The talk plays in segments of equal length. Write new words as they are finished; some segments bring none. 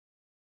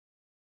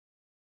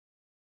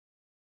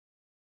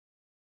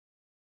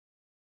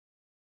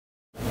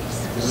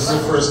This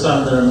is the first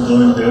time that I'm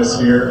doing this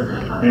here,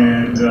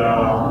 and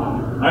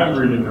I'm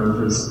really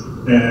nervous.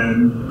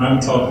 And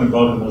I'm talking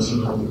about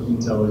emotional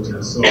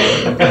intelligence, so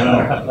I can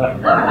help.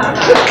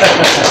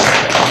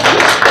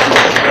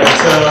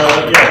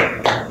 But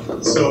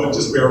yeah, so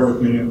just bear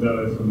with me, and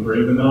if I'm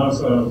brave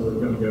enough, we're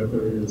going to get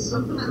through this.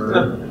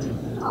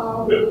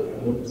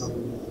 Oops.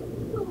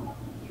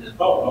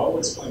 Oh, I'll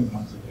explain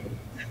that today.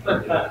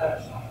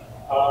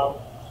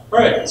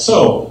 Right,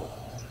 so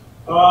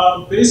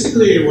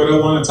basically what I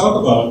want to talk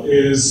about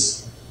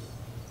is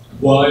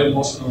why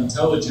emotional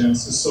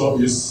intelligence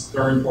is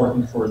very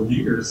important for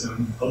leaders,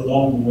 and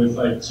along with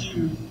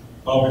IQ,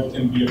 how it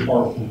can be a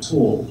powerful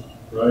tool,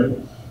 right?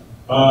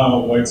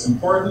 Why it's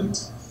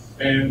important,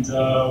 and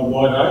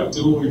what I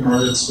do in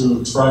order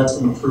to try to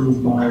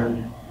improve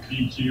my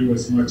EQ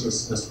as much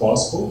as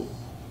possible.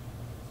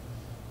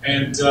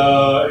 And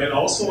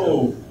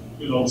also,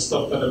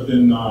 stuff that I've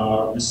been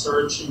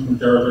researching.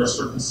 There are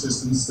certain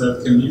systems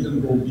that can even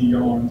go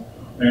beyond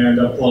and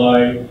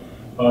apply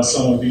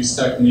some of these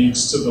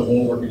techniques to the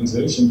whole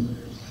organization.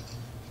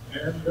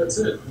 And that's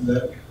it.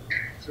 That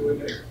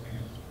Q&A,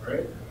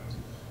 right?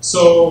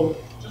 So,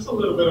 just a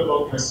little bit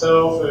about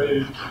myself.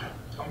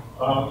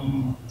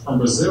 I'm from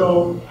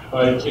Brazil.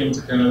 I came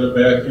to Canada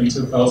back in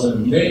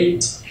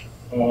 2008.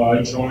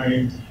 I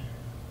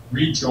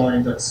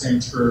rejoined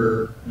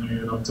Accenture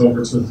in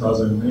October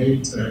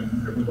 2008,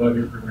 and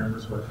everybody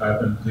remembers what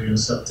happened in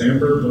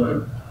September,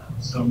 but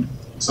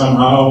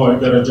somehow I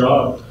got a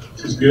job,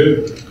 which is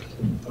good.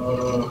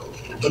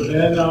 But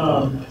then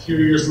a few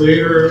years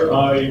later,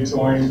 I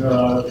joined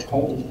the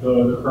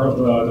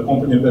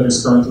company that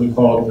is currently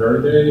called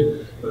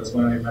Veriday. That's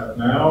what I'm at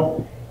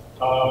now.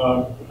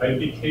 I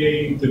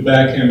became the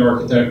back-end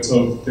architect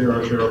of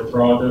their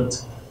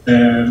product,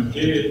 and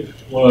it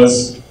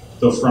was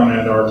the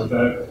front-end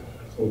architect.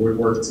 So we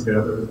worked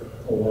together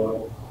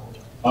for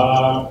a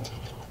while.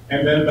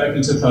 And then back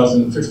in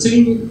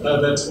 2015,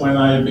 that's when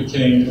I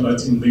became a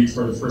team lead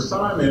for the first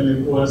time, and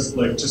it was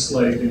just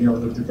like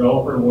the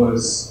developer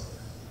was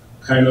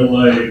kind of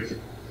like,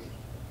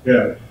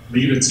 yeah,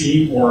 lead a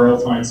team or I'll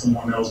find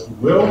someone else who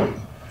will.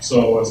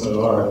 So I said,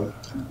 all right,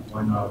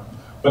 why not?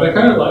 But I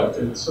kind of liked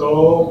it,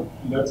 so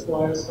that's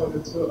why I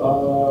started to,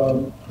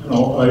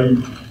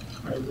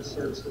 I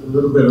researched a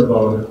little bit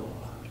about it.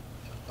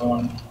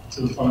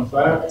 Two fun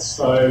facts: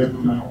 I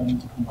own my own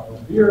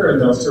beer,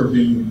 and after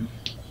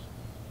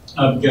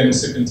getting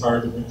sick and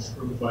tired of being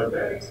screwed by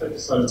banks, I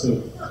decided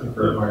to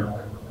create my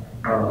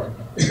own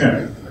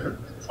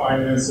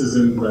finances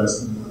and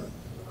investment.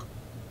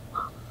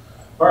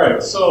 All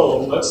right, so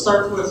let's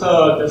start with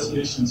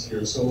definitions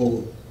here.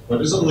 So, what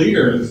is a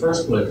leader in the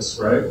first place,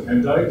 right?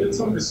 And I did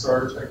some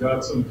research. I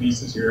got some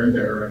pieces here and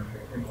there, and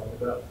I came up with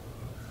that.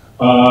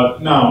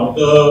 Now,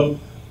 the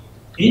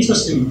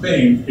interesting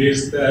thing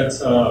is that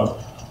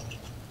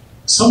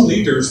some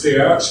leaders, they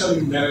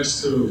actually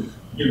manage to,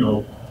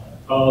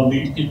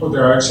 lead people that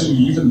are actually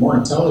even more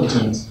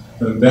intelligent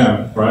than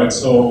them, right?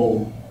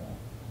 So,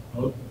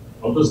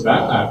 how does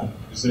that happen?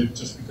 Is it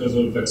just because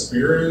of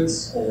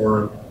experience,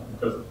 or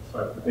because of the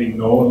fact that they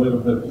know a little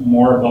bit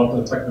more about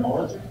the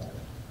technology?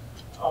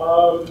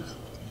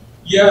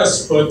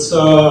 Yes, but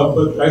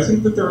I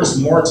think that there is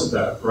more to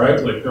that, right?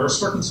 Like there are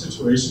certain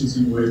situations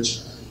in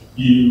which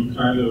you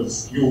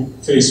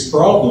face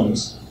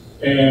problems,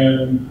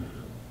 and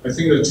I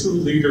think that true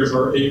leaders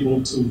are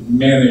able to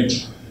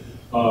manage,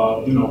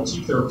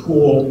 keep their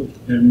cool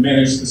and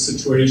manage the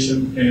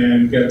situation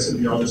and get to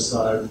the other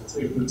side,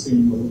 take the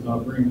team,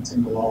 bring the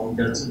team along,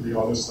 get to the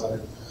other side.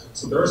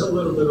 So there's a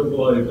little bit of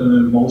like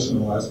an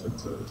emotional aspect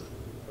to it,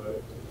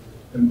 right?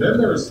 And then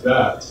there's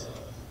that,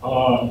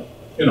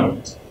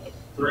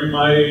 during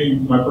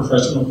my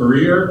professional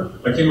career,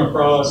 I came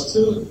across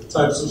two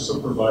types of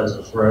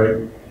supervisors,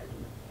 right?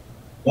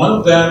 One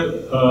of them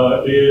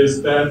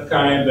is that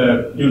kind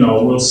that,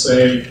 will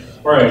say,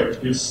 all right,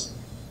 if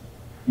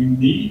you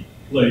need,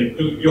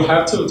 you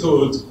have to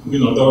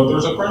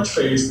there's a crunch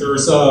phase,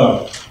 there's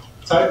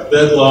tight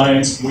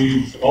deadlines,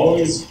 we've all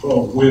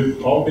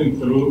been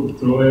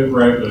through it,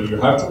 right? Like you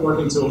have to work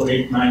until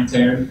 8, 9,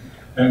 10,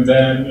 and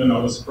then,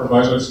 the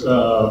supervisor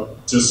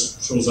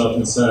just shows up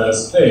and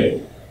says,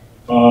 hey,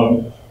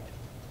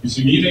 if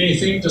you need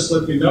anything, just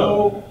let me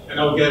know, and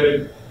I'll get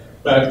it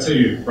back to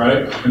you,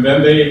 right? And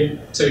then they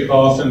take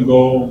off and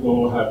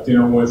go have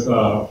dinner with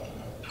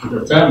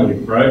their family,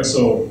 right?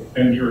 So,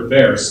 and you're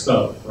there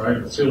stuck, right?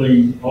 You're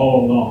feeling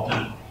all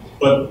alone.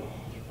 But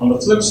on the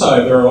flip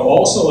side, there are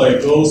also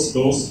like those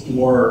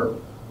who are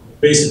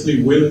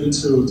basically willing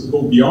to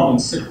go beyond,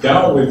 sit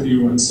down with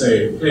you and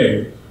say,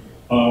 hey,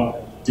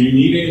 do you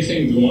need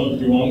anything? Do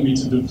you want me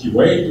to do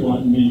QA? Do you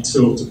want me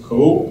to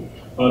code?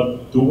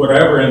 Do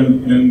whatever,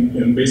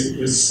 and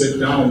basically sit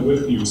down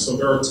with you. So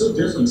there are two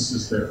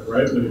differences there,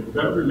 right? Like, you've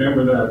got to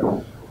remember that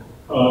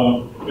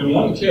in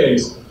one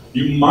case,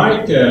 you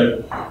might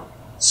get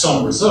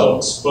some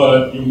results,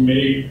 but you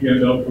may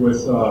end up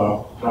with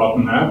a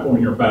rotten apple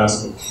in your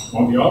basket.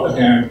 On the other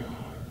hand,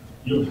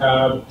 you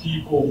have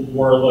people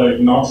who are like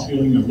not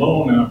feeling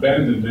alone and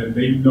abandoned, and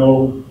they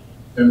know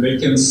and they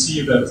can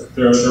see that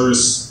there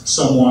is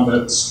someone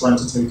that's trying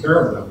to take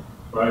care of them,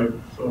 right?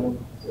 So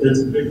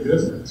it's a big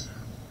difference.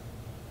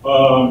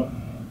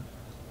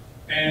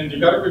 And you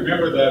got to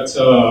remember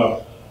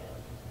that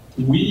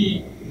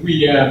we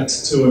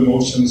react to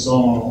emotions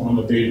on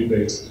a daily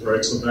basis,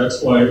 right? So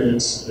that's why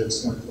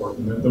it's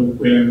important.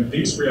 And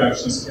these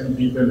reactions can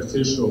be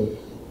beneficial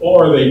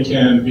or they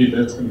can be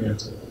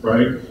detrimental,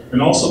 right?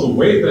 And also the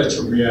way that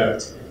you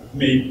react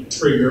may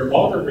trigger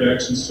other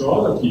reactions to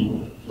other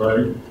people,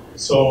 right?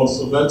 So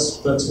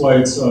that's why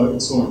it's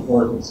so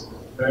important.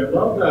 And I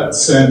love that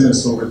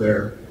sentence over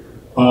there.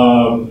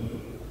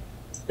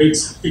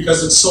 It's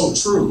because it's so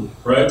true,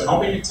 right? How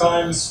many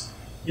times,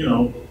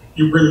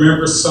 you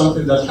remember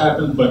something that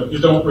happened, but you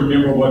don't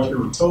remember what you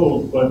were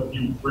told, but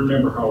you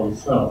remember how you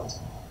felt,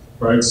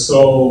 right?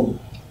 So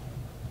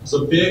it's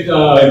a big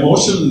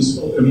emotions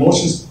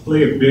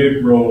play a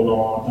big role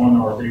on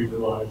our daily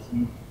life,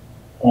 and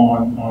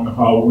on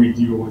how we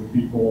deal with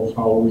people,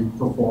 how we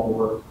perform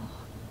work,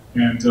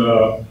 and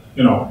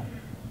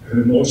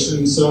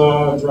emotions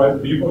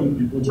drive people, and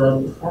people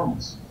drive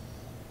performance.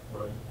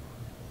 Right?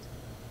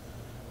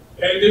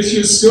 And if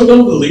you still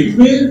don't believe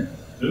me,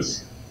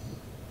 just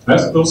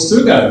ask those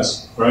two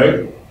guys,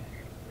 right?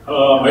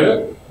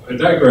 I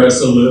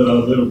digress a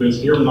little bit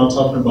here. I'm not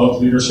talking about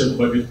leadership,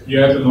 but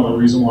yet another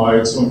reason why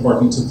it's so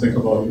important to think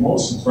about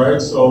emotions, right?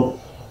 So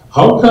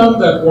how come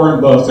that Warren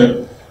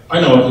Buffett,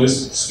 I know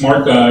he's a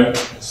smart guy,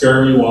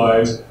 very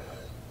wise,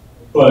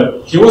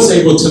 but he was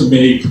able to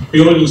make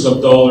billions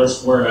of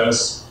dollars,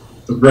 whereas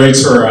the great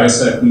Sir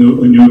Isaac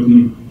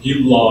Newton, he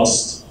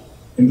lost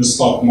in the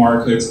stock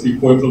market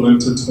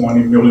equivalent to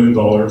 $20 million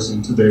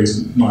in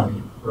today's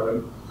money,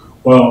 right?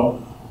 Well,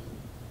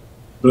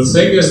 the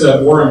thing is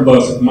that Warren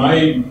Buffett,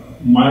 my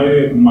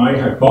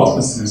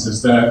hypothesis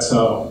is that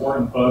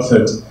Warren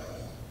Buffett,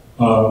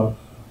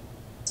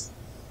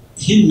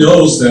 he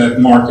knows that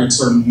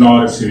markets are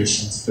not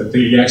efficient, that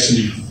they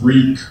actually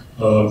reek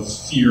of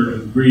fear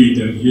and greed,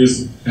 and he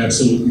is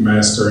absolute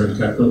master in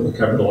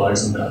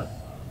capitalizing that.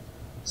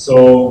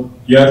 So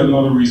yet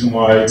another reason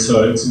why it's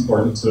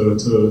important to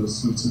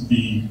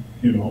be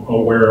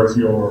aware of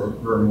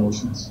your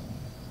emotions.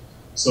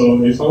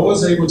 So if I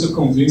was able to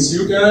convince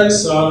you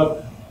guys,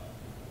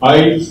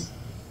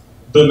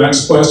 the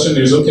next question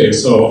is, okay,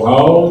 so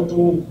how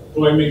do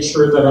I make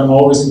sure that I'm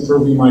always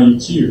improving my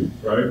EQ,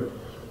 right?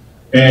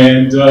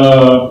 And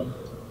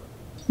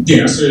the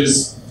answer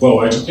is,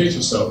 well, educate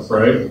yourself,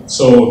 right?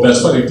 So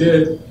that's what I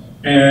did.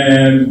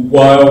 And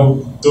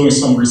while doing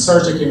some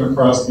research, I came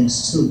across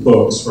these two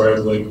books, right?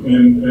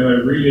 And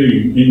I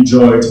really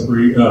enjoyed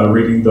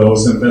reading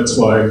those, and that's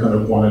why I kind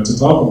of wanted to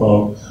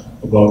talk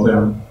about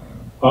them.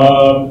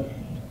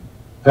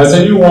 Has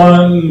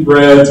anyone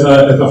read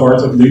At the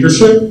Heart of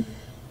Leadership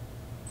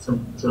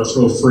from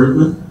Joshua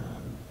Friedman?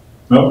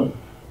 No?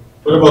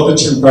 What about the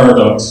Chimp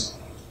Paradox?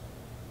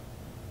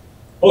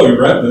 Oh,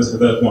 you read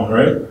that one,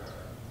 right?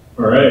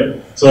 All right.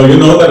 So you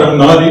know that I'm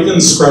not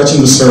even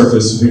scratching the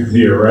surface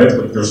here, right?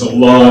 Like there's a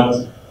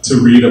lot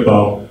to read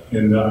about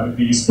in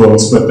these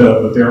books, but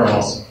they're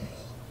awesome.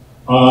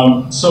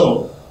 But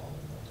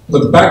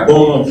the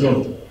backbone of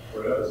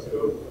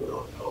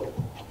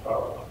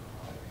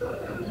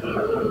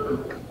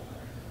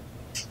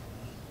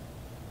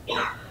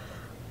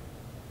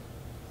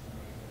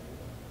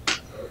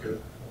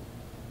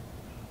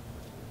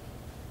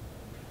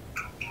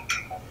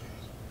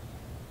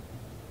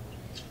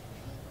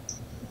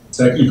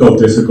technical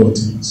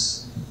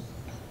difficulties.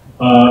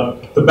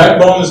 The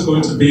backbone is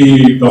going to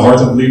be the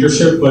heart of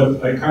leadership,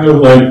 but I kind of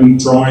like I'm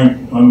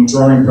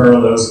drawing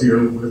parallels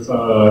here with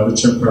the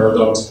Chimp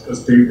Paradox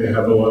because they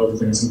have a lot of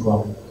things in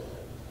common.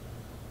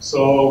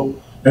 So,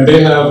 and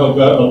they have a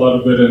lot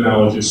of good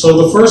analogies.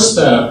 So the first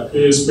step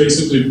is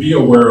basically be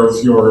aware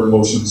of your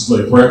emotions,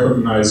 like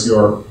recognize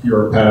your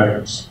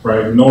patterns,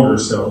 right? Know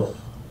yourself,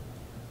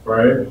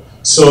 right?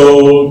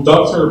 So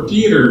Dr.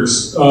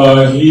 Peters,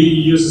 he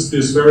uses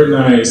this very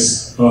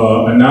nice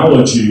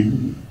analogy,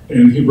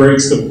 and he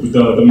breaks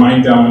the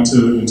mind down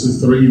into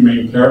three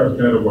main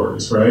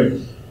categories, right?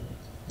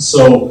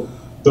 So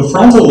the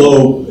frontal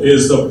lobe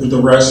is the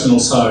rational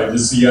side,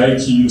 it's the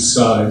IQ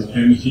side,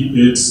 and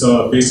it's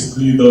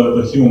basically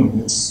the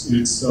human.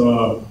 It's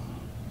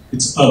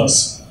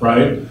us,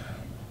 right?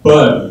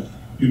 But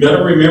you got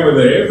to remember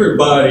that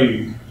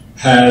everybody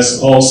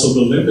has also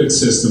the limbic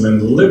system,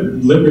 and the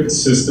limbic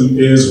system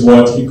is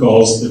what he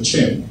calls the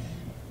chimp,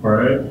 all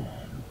right?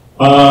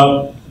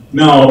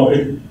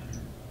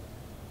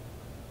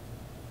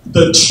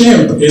 The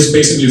chimp is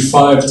basically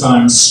 5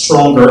 times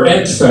stronger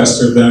and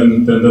faster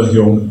than the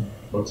human,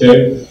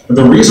 okay? And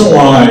the reason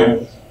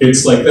why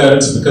it's like that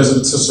is because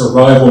it's a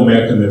survival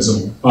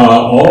mechanism.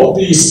 All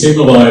these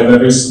stimuli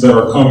that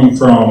are coming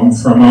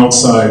from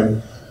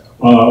outside,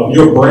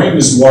 your brain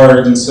is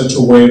wired in such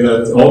a way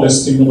that all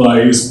this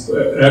stimuli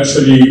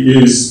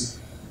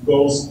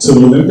goes to the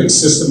limbic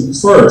system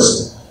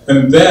first,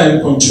 and then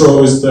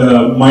control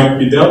might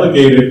be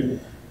delegated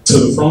to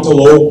the frontal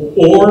lobe,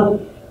 or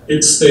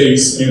it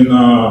stays in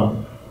the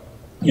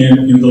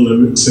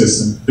limbic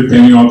system,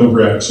 depending on the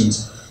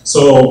reactions.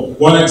 So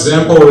one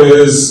example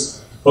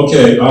is,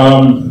 okay,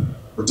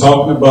 we're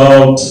talking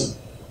about,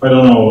 I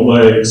don't know,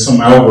 like some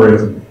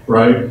algorithm,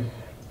 right?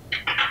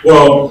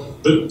 Well,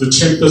 the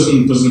chimp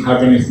doesn't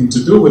have anything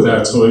to do with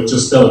that, so it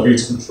just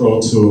delegates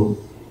control to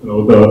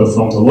the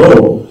frontal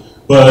lobe.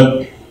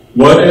 But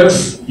what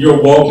if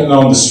you're walking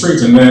down the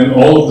street and then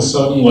all of a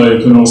sudden,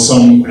 like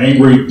some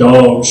angry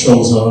dog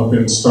shows up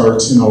and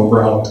starts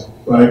growling,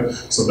 right?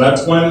 So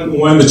that's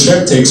when the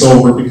chimp takes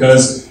over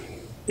because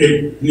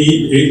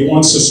it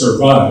wants to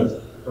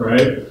survive,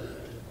 right?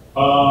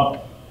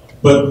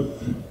 But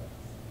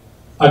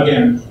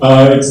again,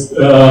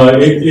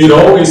 it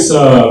always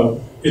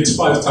it's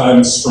 5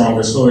 times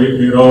stronger, so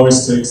it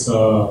always takes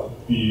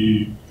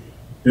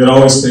it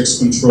always takes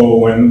control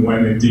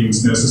when it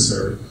deems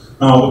necessary.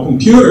 Now the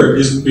computer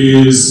is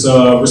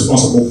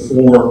responsible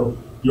for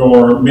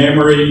your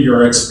memory,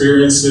 your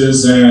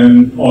experiences,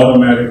 and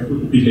automatic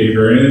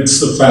behavior, and it's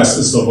the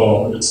fastest of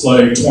all. It's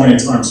like 20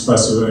 times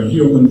faster than a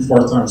human,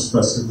 4 times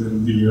faster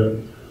than the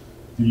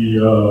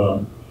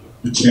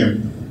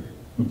chimp.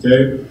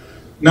 Okay.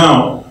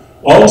 Now,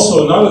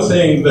 also another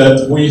thing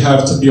that we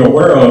have to be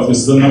aware of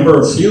is the number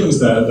of feelings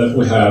that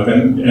we have,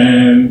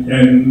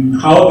 and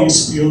how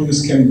these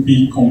feelings can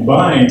be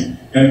combined,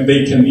 and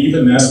they can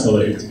even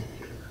escalate.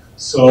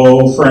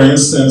 So, for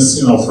instance,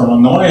 from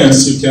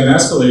annoyance, you can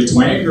escalate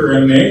to anger,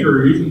 and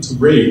anger even to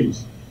rage,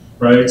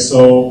 right?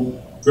 So,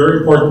 very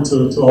important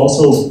to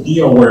also be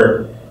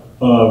aware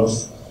of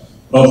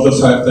the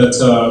fact that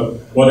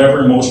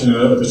whatever emotion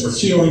that you're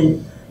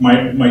feeling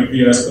might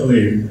be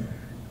escalating.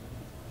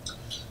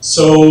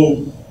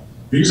 So,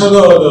 these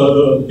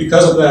are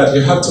because of that,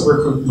 you have to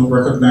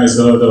recognize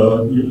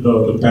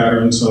the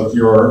patterns of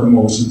your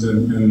emotions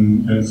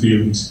and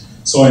feelings.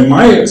 So in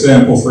my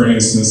example, for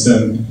instance,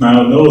 and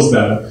Niall knows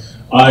that,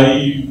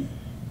 I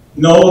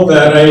know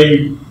that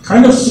I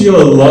kind of feel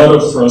a lot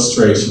of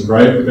frustration,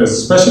 right? Because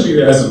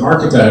especially as an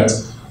architect,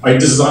 I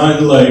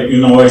design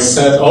I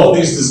set all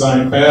these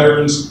design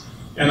patterns,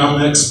 and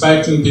I'm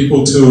expecting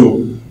people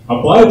to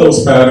apply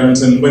those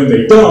patterns, and when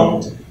they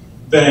don't,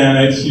 then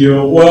I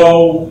feel,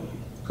 well,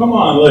 come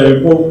on,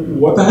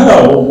 what the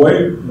hell? Why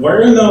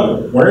are you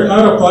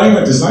not applying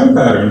my design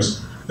patterns?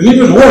 And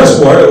even worse,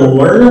 why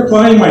are you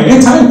applying my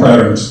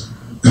anti-patterns?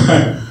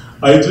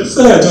 I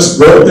just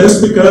wrote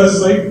this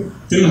because I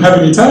didn't have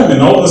any time,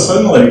 and all of a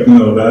sudden,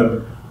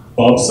 that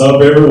pops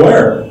up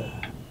everywhere,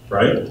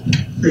 right?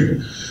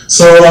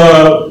 So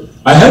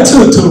I had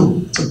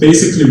to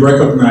basically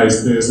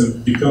recognize this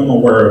and become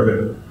aware of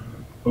it.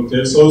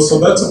 Okay, so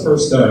that's the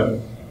first step.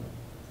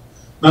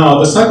 Now,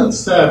 the second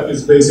step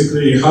is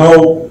basically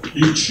how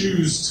you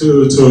choose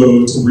to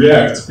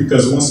react,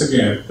 because once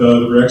again,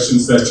 the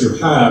reactions that you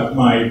have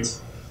might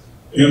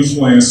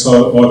influence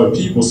other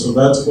people, so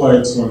that's why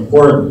it's so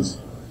important.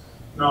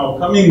 Now,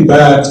 coming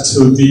back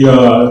to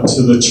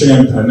the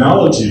chimp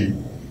analogy,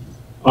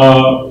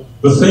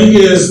 the thing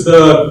is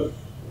the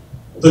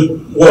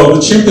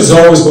chimp is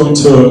always going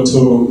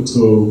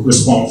to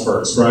respond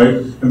first, right?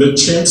 And the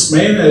chimp's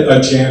main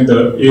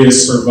agenda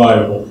is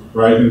survival,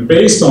 right? And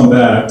based on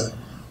that,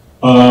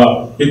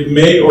 it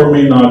may or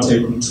may not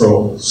take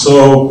control.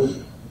 So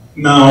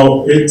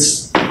now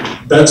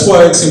that's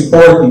why it's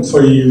important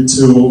for you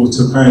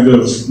to kind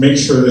of make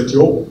sure that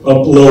you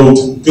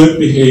upload good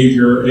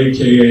behavior,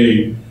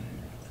 aka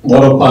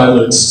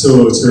autopilots,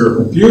 to your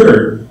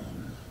computer,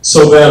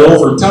 so that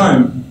over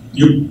time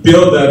you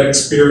build that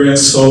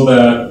experience so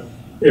that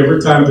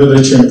every time that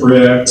the chimp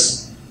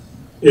reacts,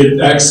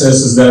 it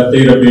accesses that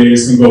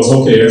database and goes,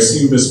 okay, I've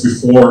seen this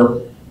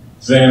before.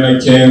 Then I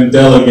can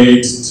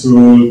delegate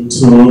to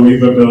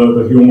either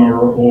the human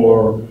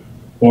or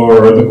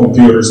the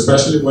computer,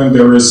 especially when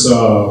there is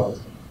a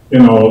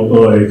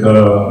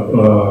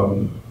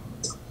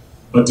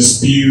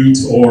dispute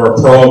or a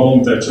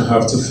problem that you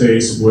have to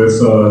face with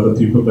the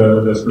people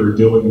that we're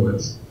dealing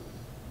with.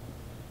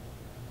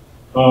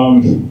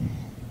 And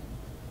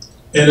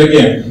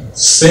again,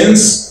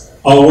 since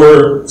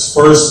our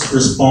first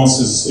response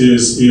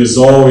is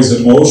always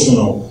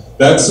emotional,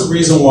 that's the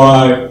reason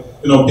why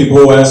people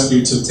who ask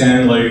you to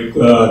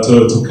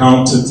to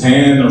count to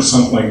 10 or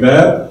something like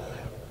that.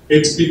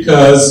 It's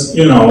because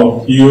you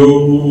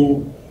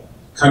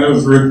kind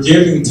of are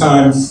giving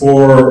time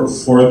for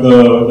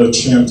the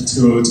chimp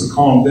to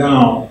calm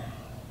down,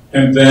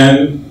 and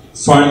then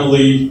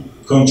finally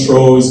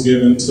control is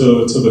given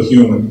to the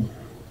human.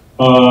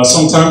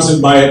 Sometimes it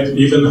might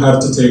even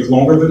have to take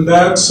longer than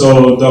that.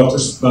 So Dr.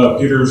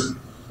 Peters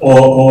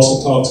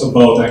also talks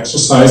about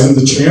exercising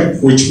the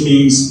chimp, which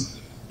means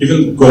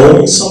even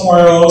going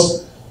somewhere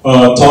else,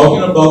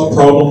 talking about the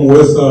problem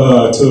with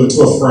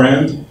to a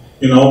friend,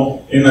 in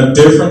a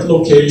different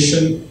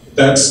location.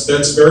 That's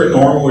very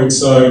normal.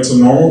 It's a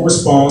normal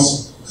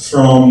response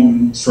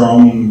from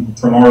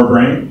our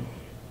brain,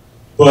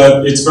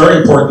 but it's very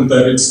important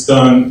that it's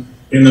done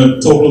in a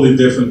totally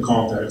different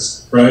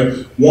context,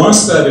 right?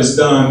 Once that is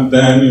done,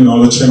 then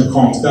the chimp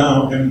calms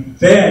down, and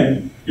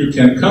then you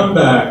can come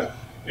back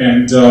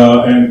and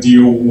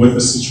deal with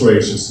the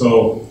situation.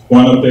 So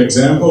one of the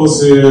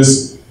examples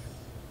is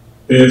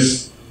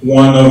if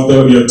one of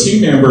your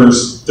team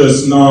members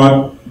does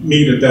not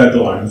meet a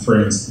deadline, for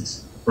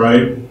instance,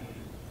 right?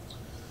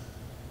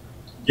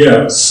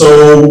 Yeah,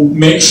 so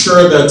make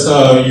sure that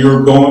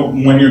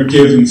when you're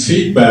giving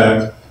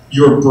feedback,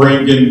 you're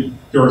bringing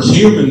your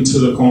human to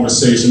the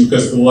conversation,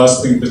 because the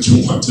last thing that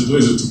you want to do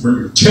is to bring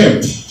your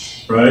chimp,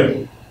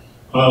 right?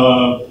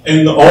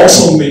 And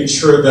also make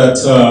sure that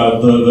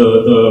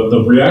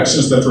the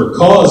reactions that you're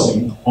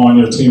causing on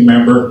your team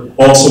member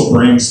also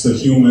brings the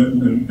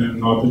human and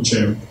not the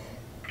chimp.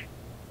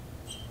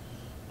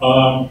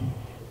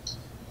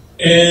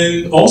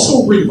 And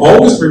also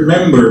always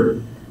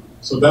remember,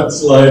 so that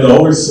slide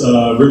always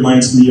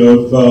reminds me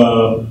of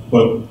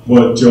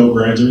what Joe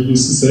Granger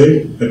used to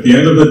say. At the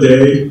end of the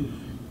day,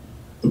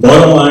 the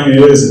bottom line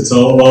is it's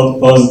all about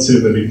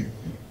positivity,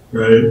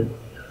 right?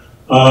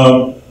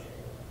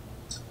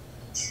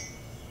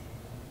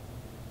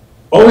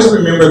 Always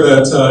remember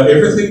that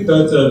everything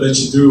that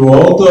you do,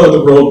 all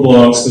the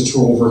roadblocks that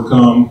you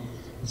overcome,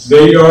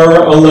 they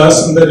are a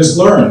lesson that is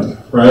learned,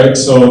 right?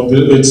 So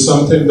it's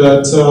something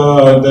that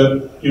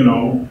you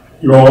know,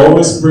 you're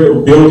always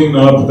building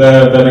up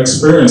that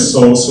experience.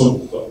 So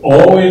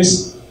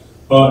always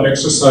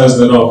exercise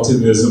that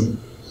optimism,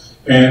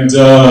 and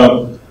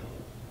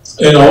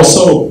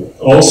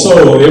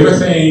also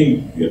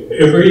everything,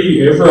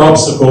 every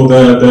obstacle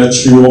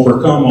that you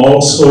overcome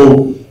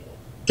also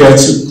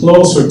gets you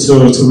closer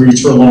to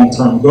reach your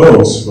long-term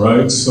goals,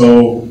 right?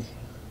 So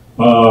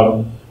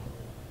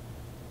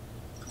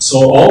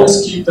so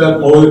always keep that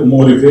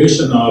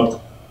motivation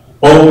up,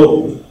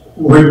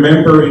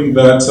 remembering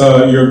that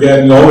you're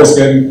always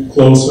getting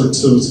closer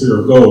to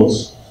your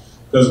goals.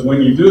 Because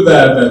when you do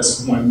that,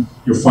 that's when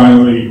you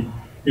finally,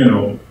 you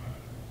know,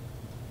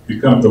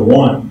 become the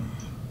one,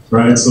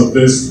 right? So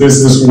this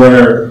is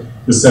where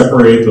you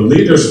separate the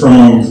leaders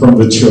from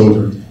the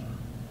children.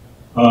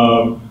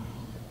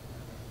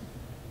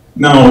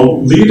 Now,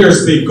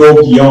 leaders, they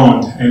go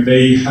beyond, and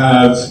they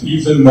have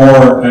even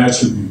more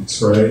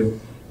attributes, right?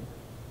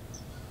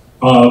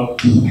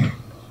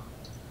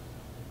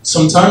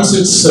 Sometimes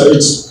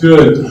it's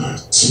good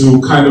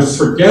to kind of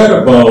forget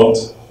about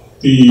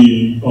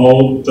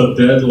all the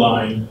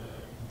deadline,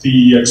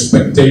 the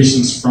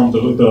expectations from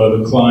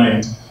the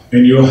client,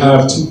 and you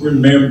have to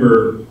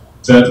remember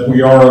that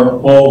we are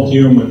all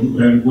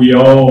human, and we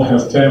all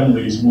have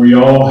families, we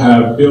all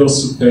have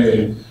bills to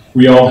pay,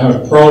 we all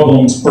have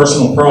problems,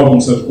 personal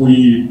problems that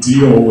we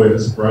deal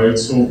with, right?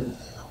 So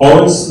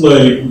always,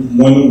 like,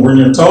 when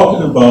you're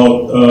talking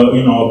about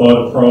you know,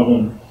 about a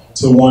problem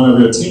to one of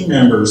your team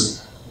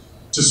members,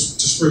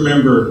 just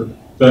remember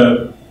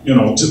that, you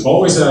know, just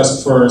always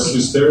ask first,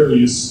 is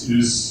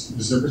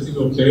everything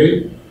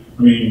okay?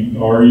 I mean,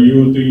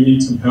 do you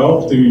need some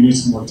help? Do you need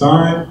some more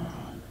time?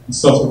 And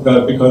stuff like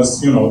that,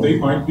 because, you know, they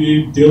might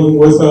be dealing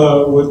with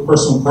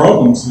personal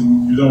problems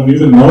and you don't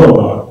even know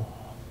about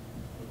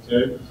it,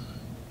 okay?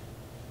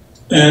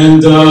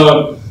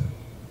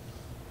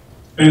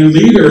 And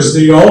leaders,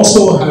 they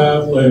also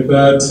have like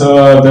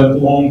that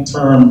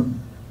long-term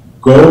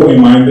goal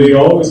in mind. They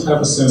always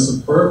have a sense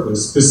of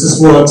purpose. This is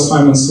what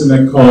Simon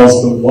Sinek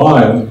calls the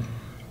why.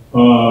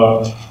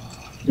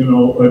 You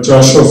know,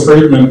 Joshua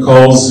Friedman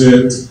calls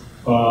it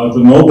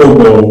the noble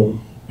goal,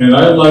 and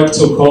I like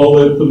to call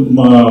it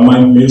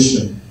my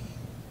mission.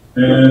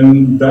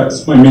 And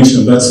that's my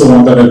mission. That's the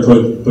one that I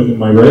put in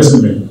my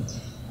resume.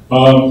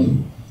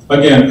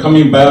 Again,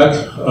 coming back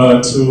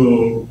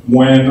to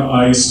when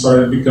I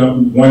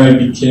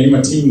became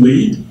a team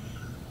lead,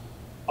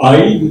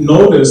 I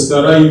noticed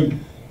that I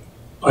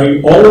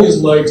always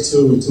like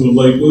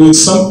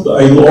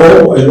I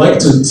like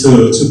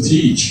to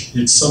teach.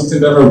 It's something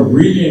that I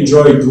really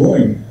enjoy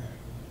doing,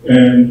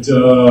 and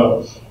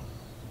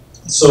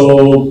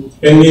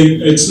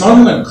it's not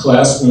in a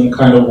classroom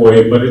kind of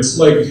way, but it's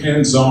like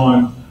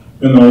hands-on,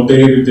 you know,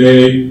 day to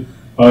day.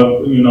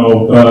 You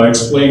know,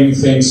 explaining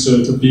things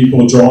to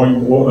people,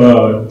 drawing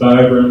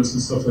diagrams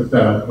and stuff like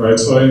that, right?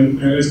 So,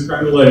 and it's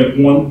kind of like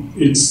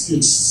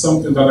it's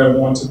something that I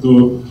want to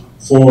do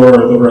for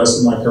the rest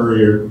of my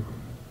career.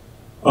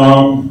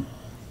 And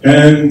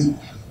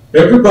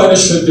everybody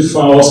should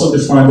also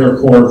define their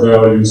core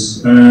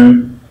values,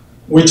 and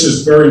which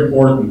is very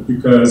important,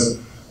 because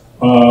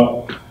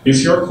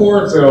if your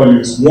core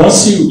values,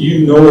 once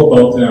you know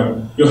about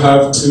them, you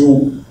have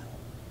to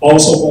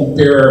also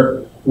compare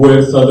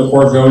with the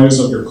core values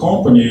of your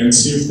company and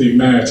see if they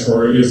match,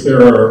 or if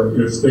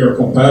they're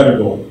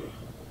compatible.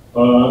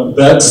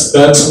 That's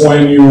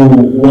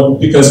when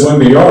because when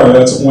they are,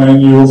 that's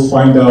when you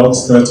find out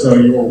that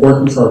you're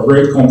working for a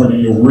great company,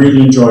 you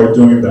really enjoy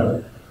doing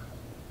that.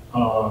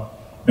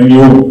 And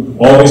you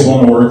always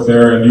want to work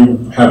there, and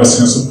you have a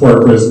sense of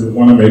purpose, you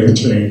want to make a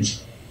change.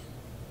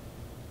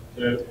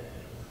 Okay.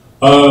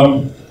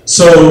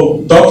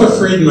 So Dr.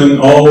 Friedman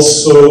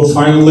also,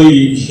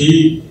 finally,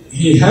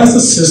 he has a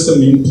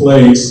system in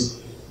place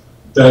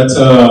that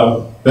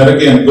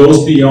again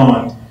goes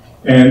beyond,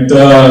 and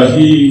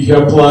he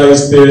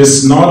applies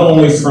this not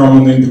only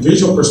from an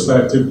individual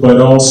perspective, but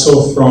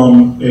also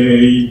from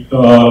a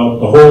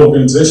whole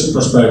organization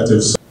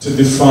perspective, to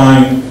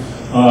define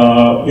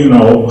you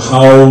know,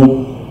 how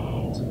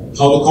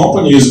the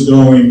company is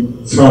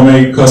doing from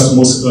a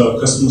customer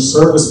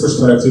service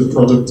perspective,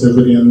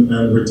 productivity and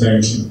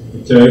retention.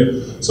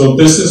 Okay, so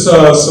this is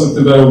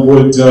something that I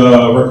would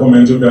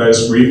recommend you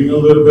guys reading a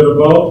little bit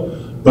about.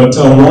 But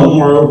one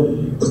more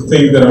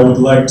thing that I would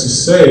like to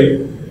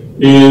say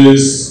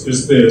is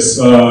this: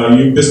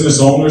 you business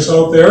owners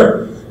out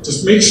there,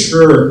 just make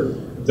sure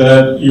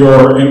that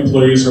your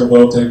employees are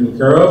well taken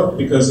care of,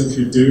 because if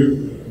you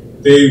do,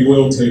 they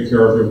will take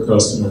care of your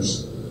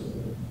customers.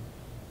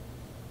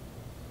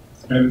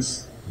 And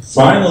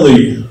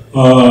finally,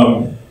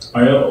 I'm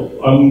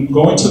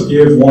going to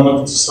give one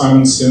of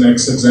Simon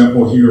Sinek's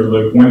example here,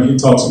 like when he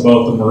talks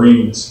about the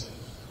Marines.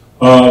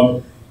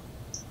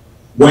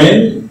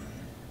 When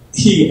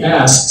he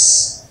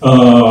asks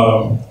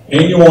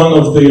any one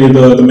of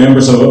the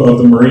members of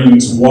the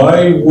Marines,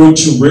 why would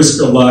you risk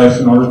your life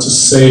in order to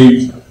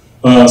save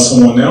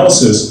someone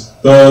else's?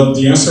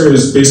 The answer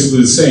is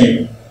basically the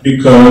same,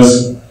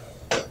 because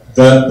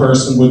that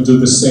person would do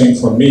the same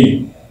for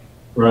me,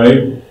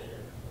 right?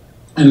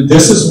 And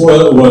this is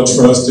what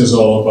trust is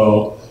all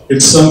about.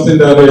 It's something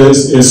that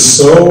is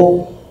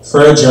so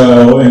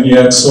fragile and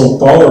yet so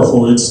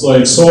powerful. It's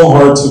like so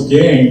hard to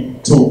gain,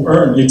 to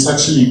earn. It's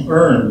actually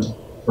earned,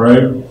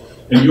 right?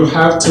 And you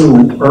have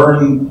to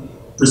earn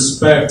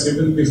respect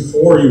even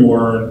before you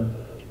earn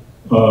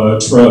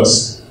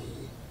trust.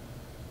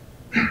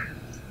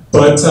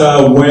 But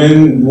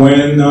when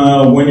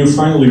you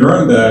finally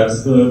earn that,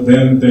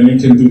 then you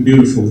can do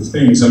beautiful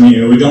things. I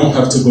mean, we don't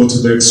have to go to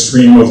the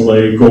extreme of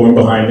like going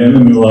behind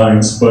enemy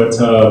lines, but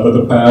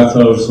the path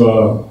of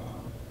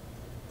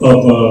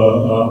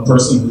a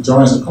person who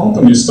joins a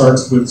company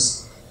starts with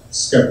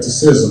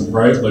skepticism,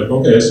 right? Like,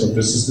 okay, so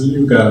this is the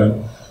new guy.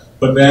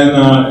 But then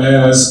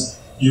as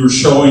you're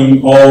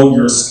showing all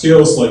your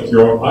skills, like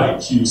your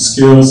IQ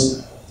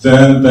skills,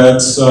 then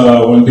that's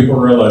when people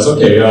realize,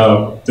 okay,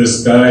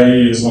 this guy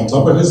is on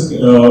top of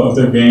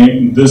their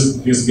game,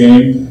 his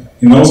game.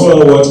 He knows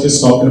what he's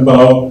talking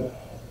about.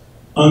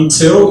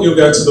 Until you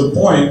get to the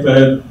point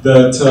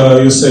that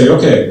you say,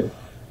 okay,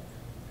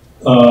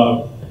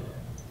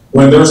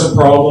 when there's a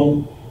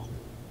problem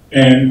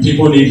and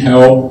people need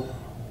help,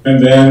 and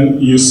then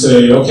you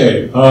say,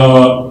 okay,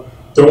 don't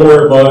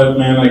worry about it,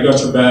 man. I got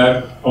your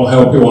back. I'll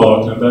help you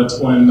out, and that's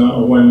when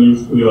you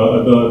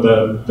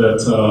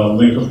that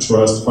link of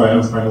trust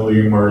finally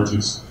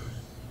emerges.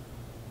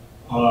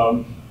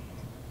 And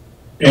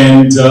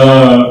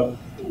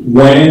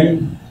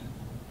when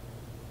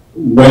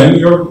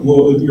your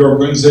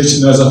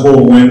organization as a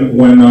whole,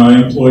 when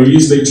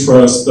employees they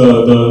trust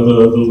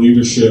the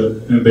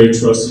leadership and they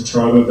trust each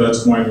other,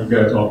 that's when you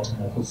get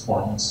optimal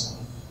performance.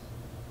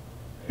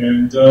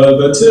 And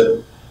that's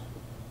it.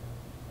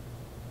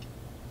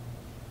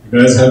 You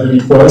guys have any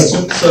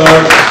questions?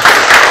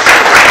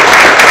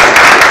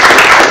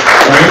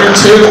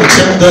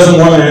 Tim doesn't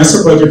want to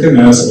answer, but you can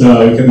ask.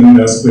 You can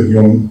ask the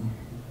human.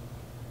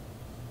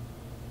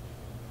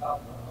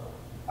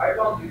 I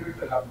found leaders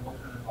that have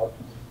emotional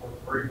intelligence work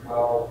very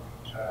well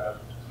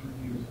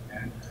team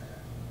and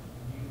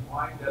you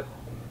find that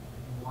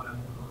you want to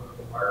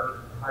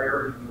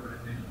hire in the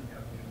organization, you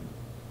have to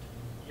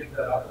give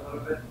that up a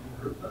little bit,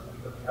 improve this,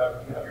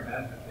 because you have your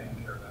management taking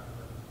care of that.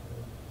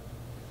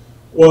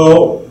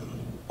 Well,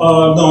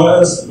 no,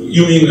 as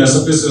you mean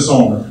as a business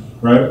owner,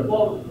 right?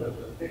 Well,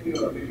 thinking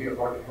of maybe a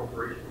large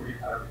corporation where you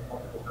have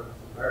multiple services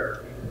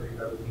there, you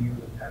have a team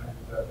and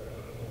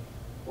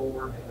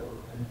forward and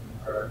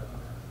retention.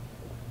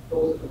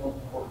 Those are the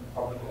most important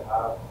problems to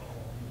have.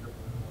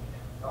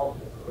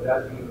 But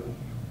as you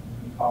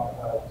talk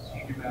about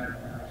senior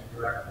managers,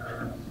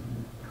 directors,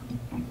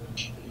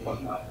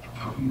 whatnot,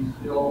 you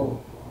still,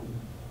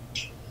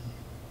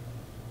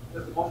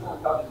 this emotional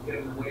intelligence get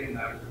in the way in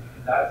that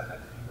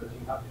sense, because you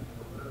have to be a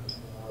little bit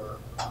more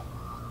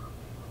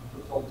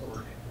results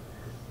oriented.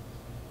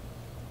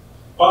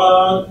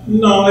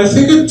 No, I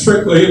think it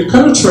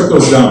kind of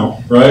trickles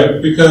down,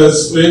 right?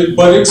 Because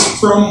but it's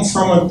from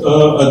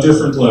a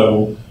different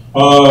level.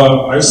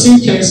 I've seen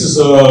cases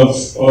of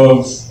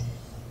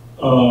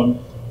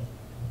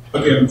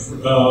again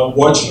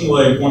watching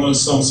like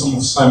some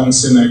of Simon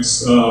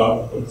Sinek's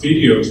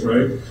videos,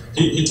 right?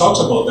 He talks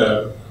about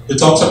that. He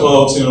talks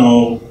about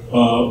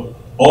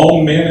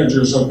all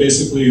managers are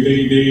basically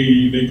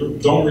they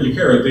don't really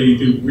care. They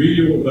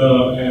really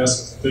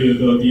ask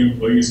the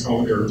employees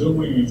how they're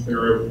doing, if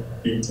they're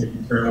being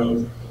taken care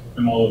of,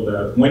 and all of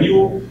that. When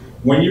you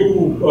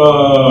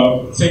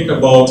think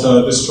about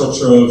the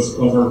structure of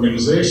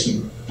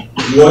organization,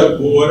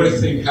 what I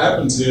think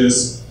happens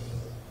is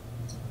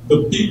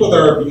the people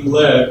that are being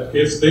led,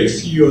 if they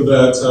feel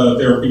that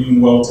they're being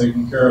well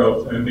taken care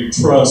of and they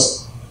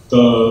trust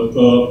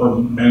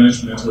the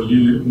management or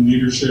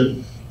leadership,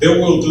 they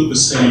will do the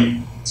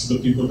same to the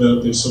people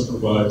that they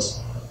supervise.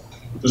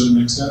 Does it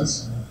make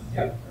sense?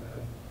 Yeah.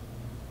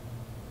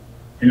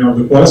 Any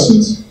other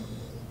questions?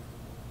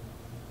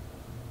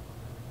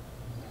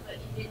 But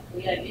is it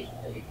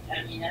realistic? I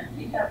mean, I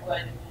think I've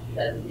heard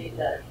that say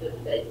that the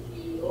best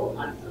CEO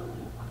and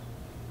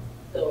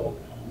so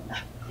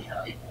you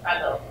know, it's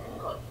part of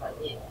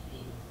culture.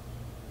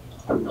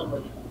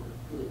 Somebody who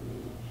would do it.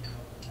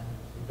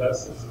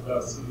 That's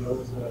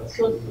CEO's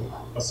Social.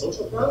 a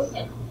social class?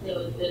 And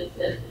the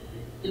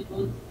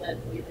book that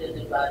we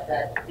did about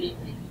that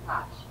brings in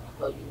touch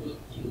because you need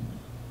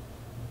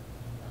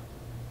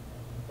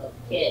to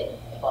care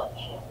about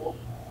your home.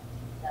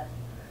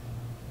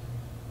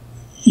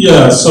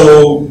 Yeah,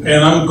 so,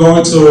 and I'm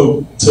going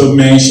to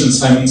mention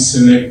Simon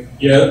Sinek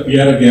yet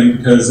again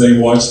because I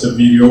watched a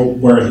video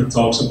where he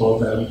talks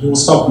about that. He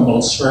was talking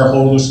about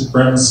shareholder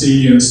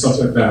supremacy and stuff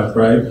like that,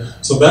 right?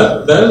 So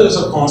that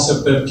is a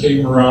concept that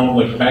came around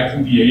like back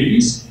in the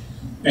 80s.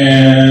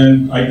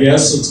 And I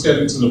guess it's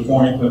getting to the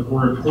point that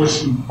we're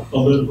pushing a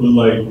little bit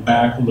like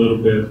back a little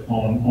bit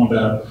on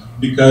that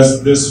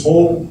because this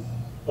whole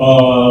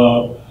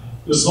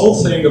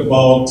thing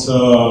about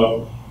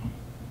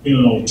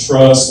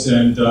trust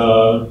and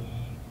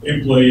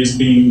employees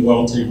being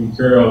well taken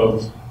care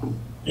of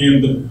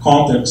in the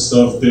context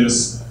of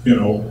this,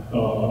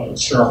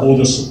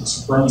 shareholder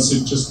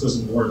supremacy just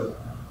doesn't work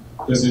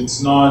because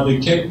it's not.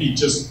 It can't be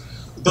just.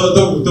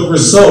 The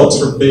results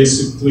are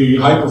basically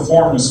high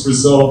performance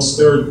results.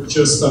 They're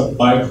just a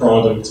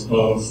byproduct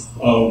of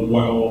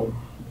a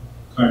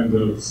kind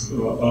of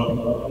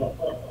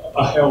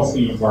a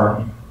healthy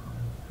environment.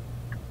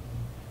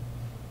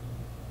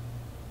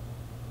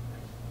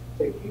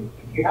 So if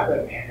you have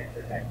a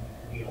manager that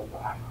feels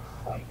like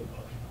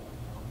emotional,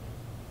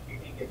 do you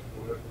think it's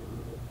worth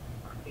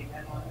confronting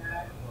them on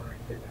that, or is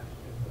it that's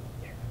just a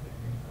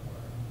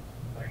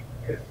like,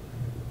 because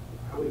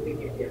I would think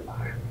if you're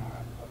behind a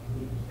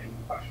group and you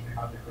question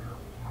how they're going to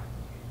react to.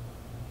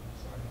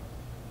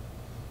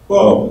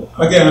 Well,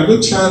 again, a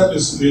good chat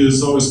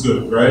is always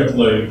good, right?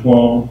 Like,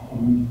 well,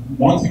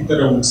 one thing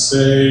that I would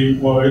say,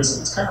 well,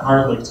 it's kind of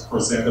hard like to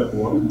present a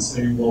book and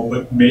say, well,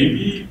 but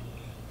maybe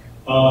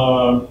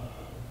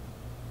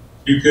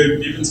you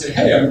could even say,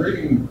 hey, I'm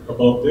reading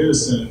about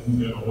this, and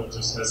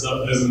just as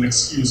an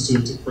excuse to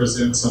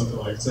present something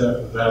like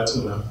that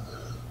to them.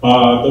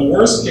 The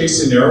worst case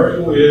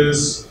scenario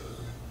is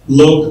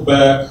look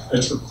back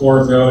at your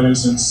core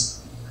values and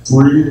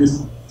really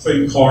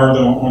think hard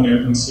on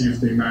it and see if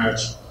they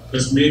match,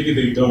 because maybe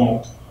they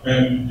don't.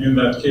 And in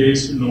that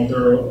case,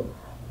 there are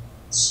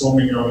so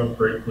many other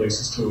great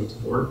places to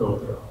work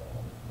out there.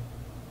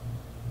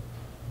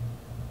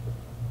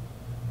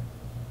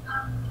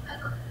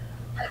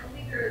 I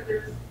think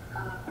there's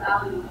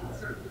value in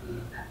certainly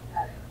being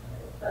empathetic,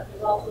 but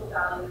there's also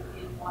value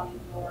in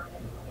wanting your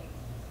employees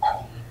to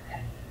succeed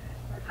and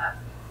perhaps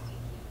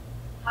succeed.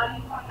 How do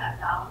you find that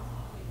balance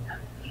between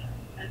empathy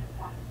and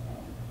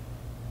performance?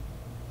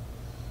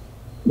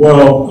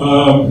 Well,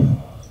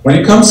 when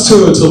it comes to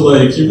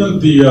like even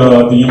the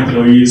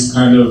employees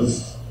kind of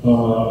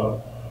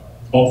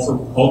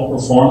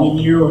outperforming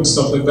you and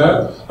stuff like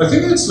that, I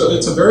think it's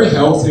a very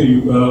healthy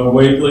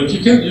way. Like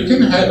you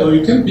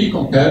can be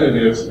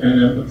competitive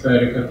and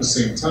empathetic at the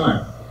same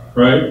time,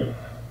 right?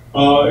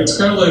 It's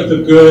kind of like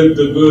the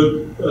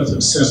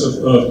good sense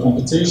of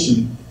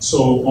competition.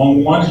 So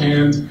on one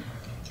hand,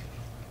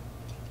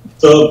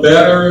 the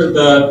better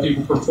that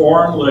people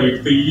perform,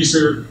 like the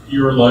easier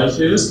your life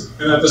is,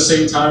 and at the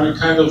same time, it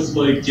kind of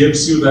like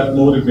gives you that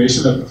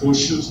motivation that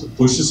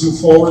pushes you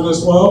forward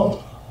as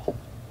well,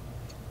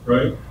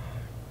 right?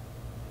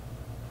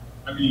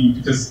 I mean,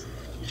 because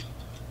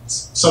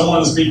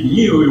someone's beating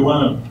you, you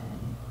want to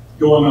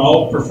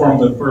outperform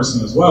that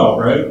person as well,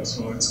 right?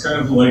 So it's kind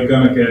of like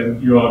gonna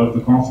get you out of the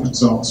comfort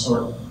zone,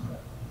 sort of.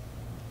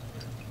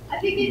 I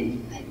think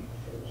in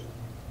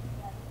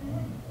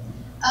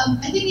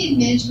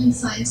management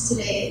science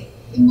today,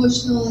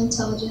 emotional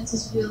intelligence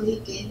is really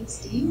gaining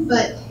steam,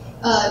 but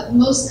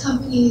most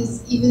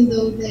companies, even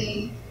though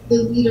the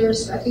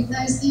leaders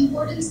recognize the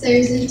importance,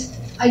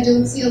 I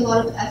don't see a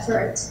lot of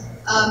effort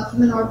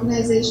from an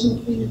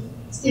organizational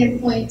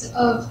standpoint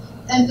of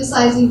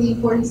emphasizing the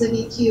importance of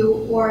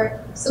EQ or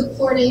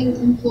supporting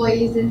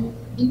employees in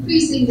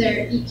increasing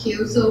their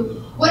EQ. So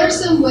what are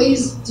some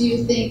ways do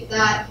you think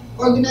that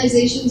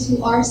organizations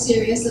who are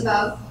serious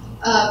about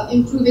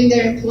improving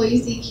their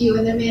employees' EQ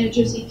and their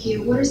managers'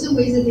 EQ, what are some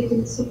ways that they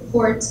can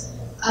support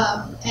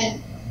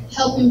and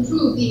help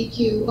improve the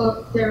EQ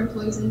of their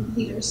employees and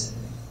leaders?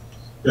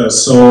 Yeah,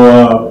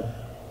 so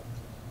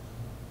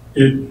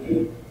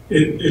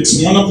it's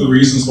one of the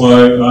reasons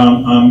why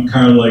I'm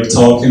kind of like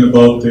talking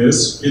about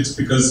this. It's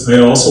because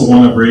I also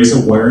want to raise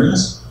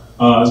awareness,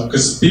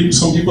 because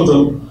some people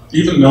don't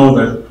even know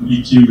that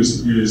EQ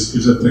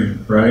is a thing,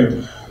 right?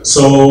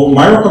 So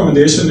my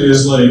recommendation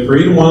is like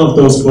read one of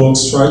those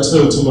books, try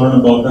to learn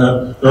about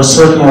that. There are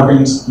certain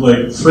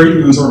like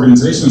Friedman's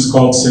organizations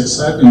called 6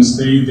 Seconds.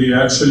 They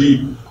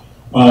actually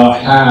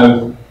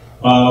have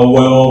a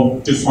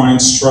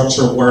well-defined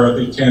structure where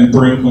they can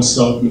bring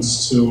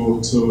consultants to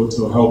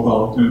help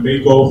out, and they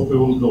go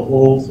through the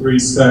whole 3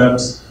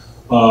 steps.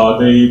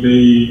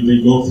 They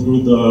go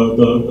through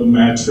the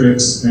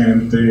metrics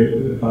and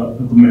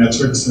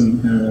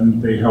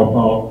and they help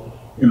out,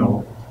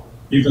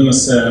 even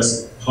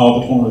assess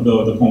how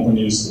the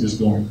company is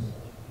doing.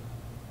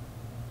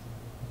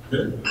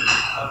 Okay.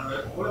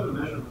 what are the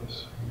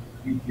measurables?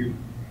 EQ.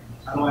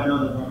 How do I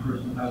know that one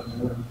person has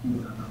more EQ than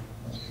another?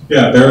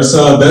 Yeah,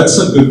 that's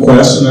a good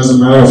question. As a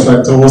matter of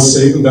fact, I was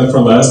saving that for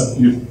last.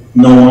 If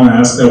no one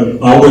asked that,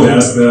 I would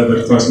ask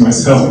that question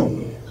myself.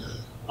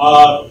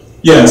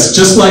 Yes,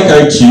 just like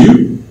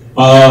IQ,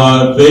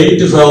 they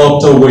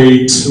developed a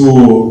way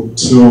to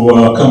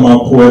come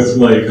up with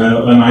like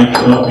an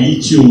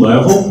EQ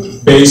level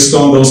based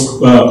on those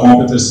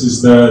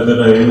competencies that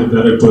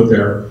I put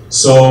there.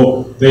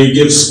 So they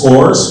give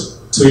scores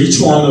to each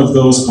one of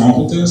those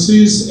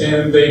competencies,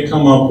 and they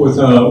come up with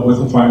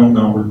a final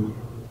number.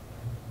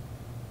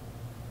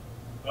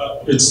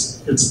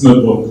 It's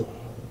notebook.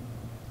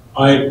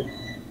 I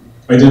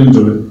didn't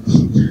do it.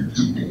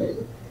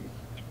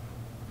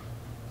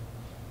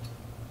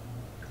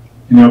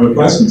 Any other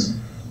questions?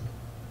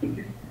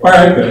 All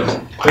right, good.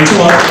 Thanks a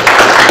lot.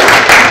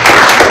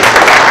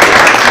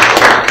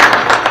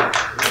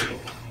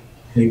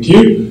 Thank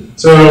you.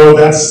 So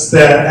that's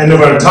the end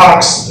of our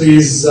talks.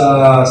 Please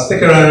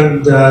stick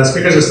around.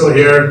 Speakers are still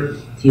here.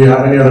 If you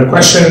have any other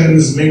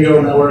questions,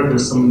 Mingo Network,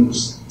 there's some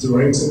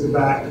drinks in the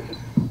back,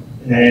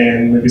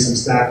 and maybe some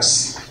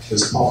snacks.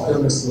 There's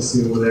popcorn, I still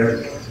see over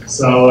there.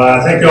 So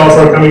thank you all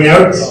for coming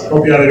out.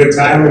 Hope you had a good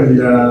time and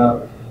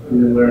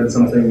you learned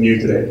something new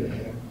today.